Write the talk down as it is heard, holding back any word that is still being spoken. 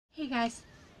guys,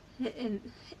 and,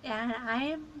 and I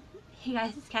am, hey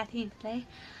guys, it's Kathy, and today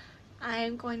I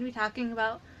am going to be talking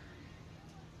about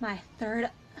my third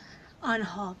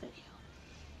unhaul video.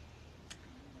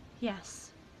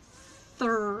 Yes,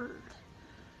 third.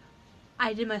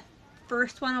 I did my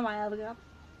first one a while ago.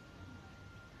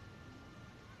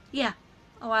 Yeah,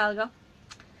 a while ago.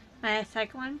 My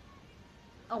second one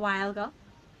a while ago.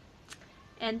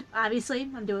 And obviously,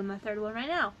 I'm doing my third one right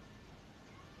now.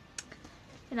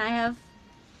 And I have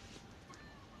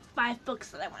 5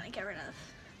 books that I want to get rid of.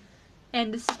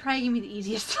 And this is probably gonna be the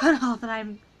easiest unhaul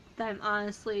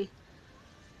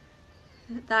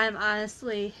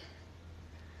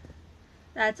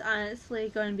that's honestly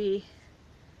going to be.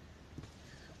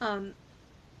 I'm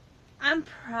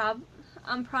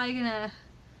probably gonna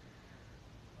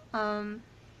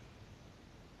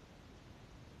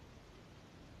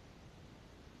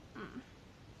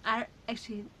I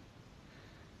actually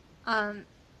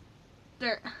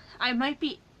there I might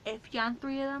be iffy on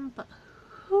 3 of them, but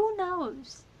who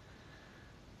knows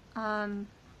at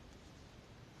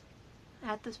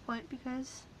this point,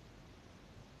 because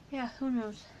yeah, who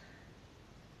knows.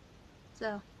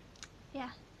 So yeah,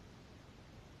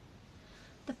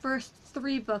 the first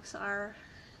 3 books are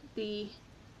the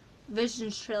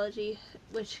Visions trilogy,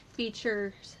 which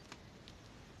features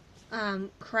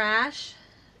Crash,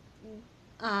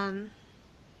 Bang,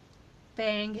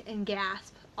 and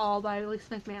Gasp, all by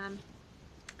Lisa McMahon.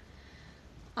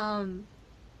 I'm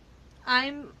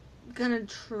gonna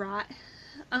try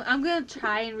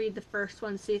and read the first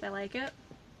one, see if I like it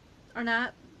or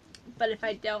not. But if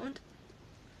I don't,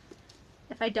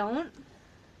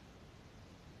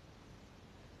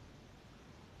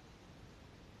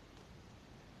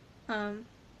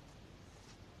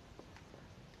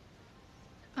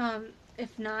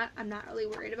 if not, I'm not really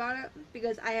worried about it,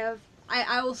 because I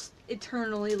will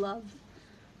eternally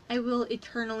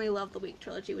love the Week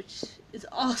trilogy, which is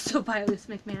also by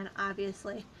Lisa McMahon,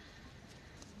 obviously.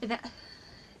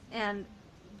 And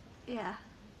yeah.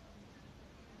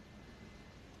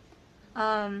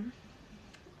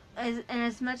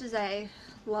 As much as I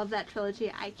love that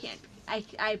trilogy,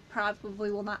 I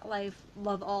probably will not love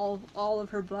all of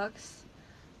her books.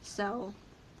 So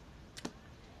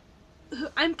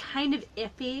I'm kind of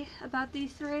iffy about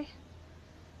these 3,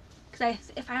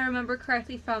 because if I remember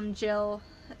correctly from Jill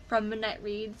from Midnight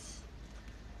Reads,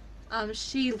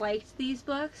 she liked these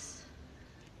books,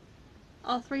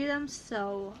 all 3 of them,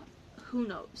 so who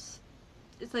knows.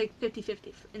 It's like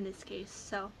 50-50 in this case,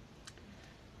 so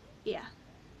yeah.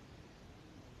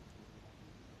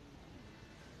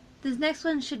 This next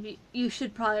one you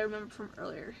should probably remember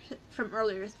from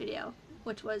earlier's video,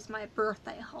 which was my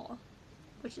birthday haul,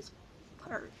 which is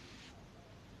part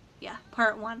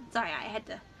 1. Sorry,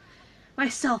 my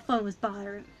cell phone was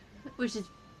bothering, which is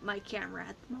my camera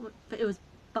at the moment, but it was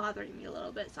bothering me a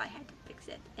little bit, so I had to fix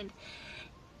it. And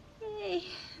yay,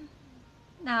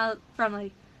 now from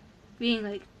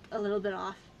being a little bit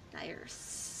off, now you're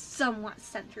somewhat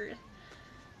centered.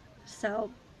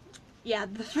 So yeah,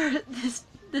 this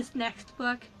next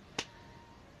book,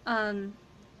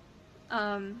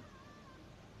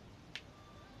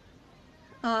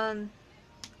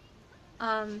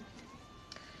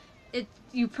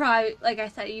 you probably, like I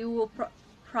said, you will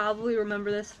probably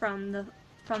remember this from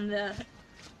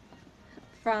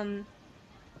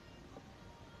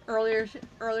earlier's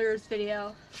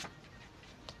video,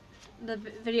 the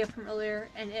video from earlier,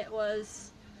 and it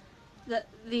was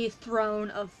the Throne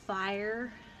of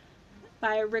Fire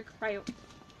by Rick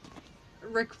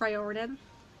Riordan.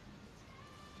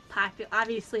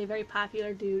 Obviously a very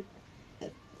popular dude.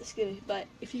 Excuse me, but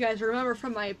if you guys remember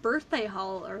from my birthday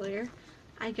haul earlier,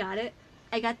 I got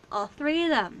all 3 of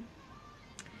them.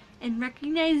 And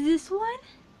recognize this one?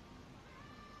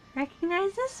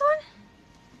 Recognize this one?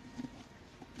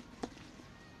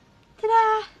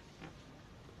 Ta-da!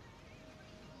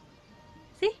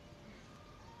 See?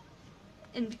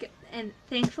 And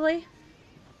thankfully,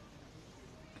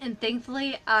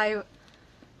 I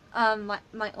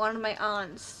one of my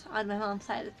aunts on my mom's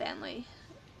side of the family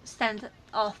sent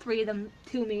all 3 of them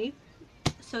to me.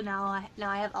 So now I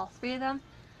have all 3 of them.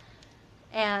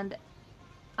 And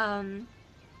I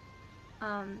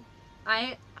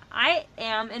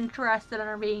am interested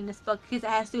in reading this book because it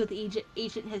has to do with the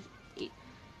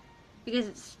because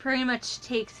it pretty much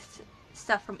takes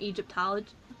stuff from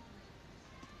Egyptology.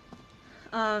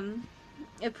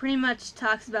 It pretty much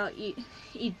talks about the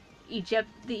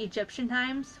Egyptian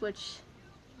times, which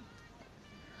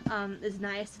is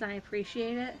nice, and I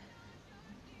appreciate it.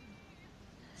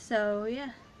 So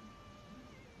yeah.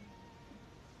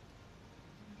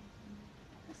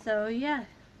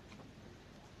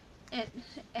 and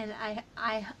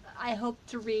I hope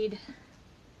to read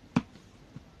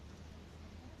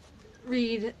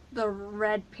the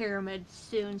Red Pyramid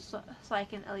soon, so I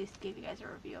can at least give you guys a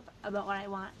review about what I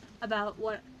want, about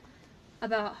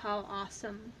how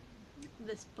awesome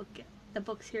the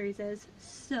book series is.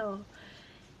 So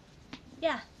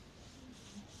yeah,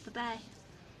 bye bye.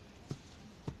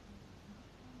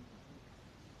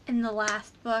 And the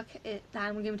last book that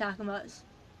I'm going to be talking about is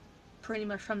pretty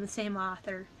much from the same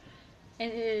author,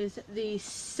 and it is The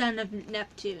Son of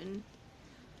Neptune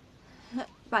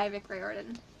by Rick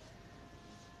Riordan.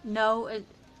 No,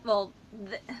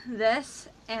 this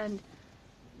and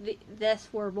this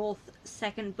were both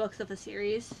second books of the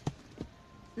series,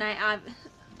 and I've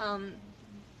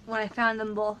when I found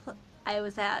them both, I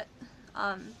was at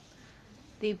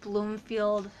the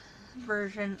Bloomfield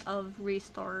version of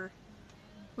Restore,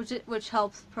 which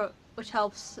helps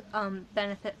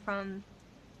benefit from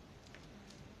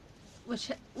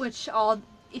which all.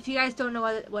 If you guys don't know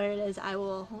what it is, I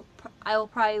will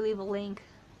probably leave a link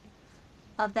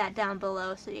of that down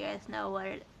below so you guys know what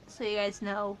it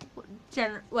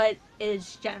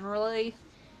is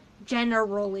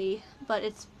generally, but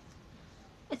it's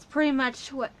pretty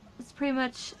much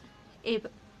a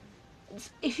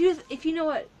if you know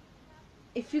what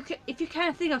if you kind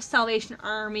of think of Salvation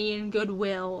Army and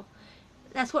Goodwill,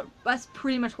 that's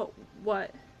pretty much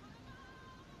what.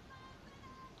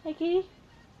 Hi, Katie.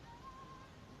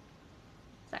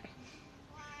 Sorry.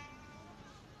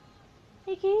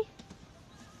 Hey, Katie.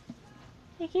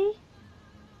 Hey, Katie.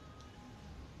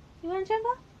 You want to jump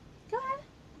up? Go ahead.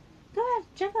 Go ahead.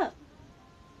 Jump up.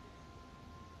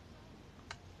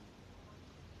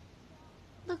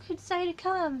 Look who decided to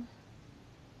come.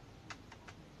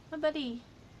 My buddy.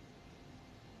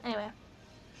 Anyway.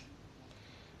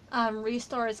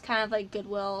 Restore is kind of like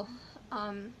Goodwill.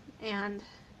 And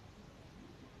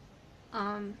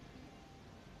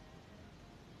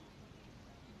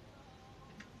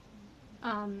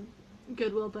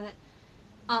Goodwill, but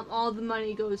all the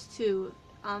money goes to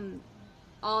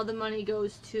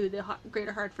the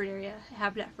Greater Hartford area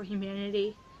Habitat for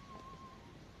Humanity.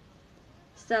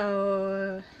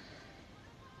 So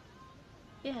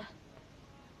yeah,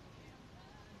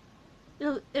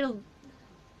 it'll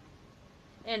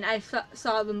and I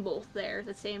saw them both there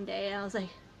the same day, and I was like,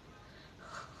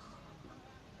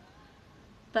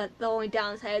 but the only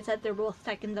downside is that they're both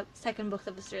second books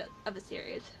of a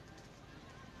series.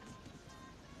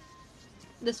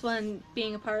 This one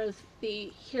being a part of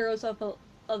the Heroes of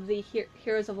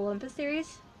Olympus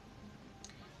series,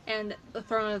 and the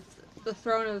Throne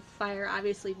of Fire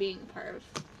obviously being a part of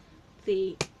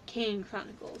the Kane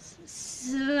Chronicles.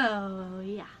 So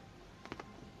yeah.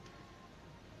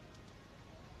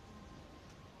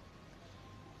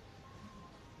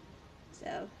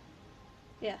 So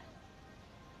yeah.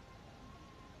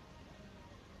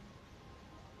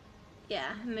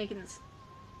 Yeah, I'm making this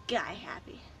guy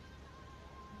happy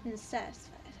and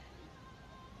satisfied.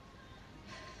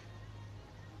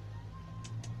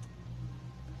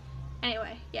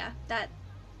 Anyway, yeah,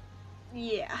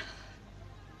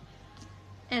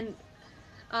 and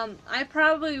I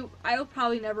will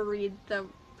probably never read the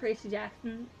Percy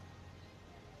Jackson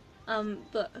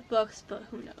books, but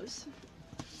who knows?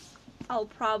 I'll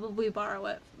probably borrow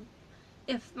it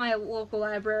if my local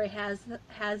library has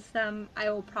them. I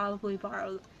will probably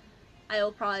borrow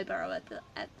it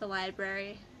at the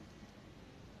library.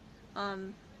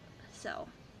 So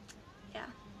yeah.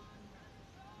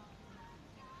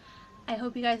 I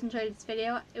hope you guys enjoyed this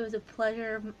video. It was a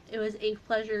pleasure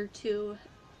to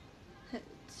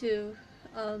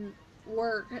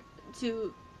work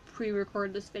to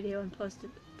pre-record this video and post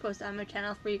it on my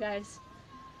channel for you guys.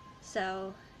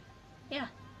 So yeah,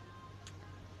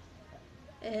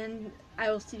 and I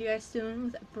will see you guys soon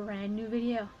with a brand new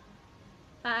video.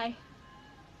 Bye.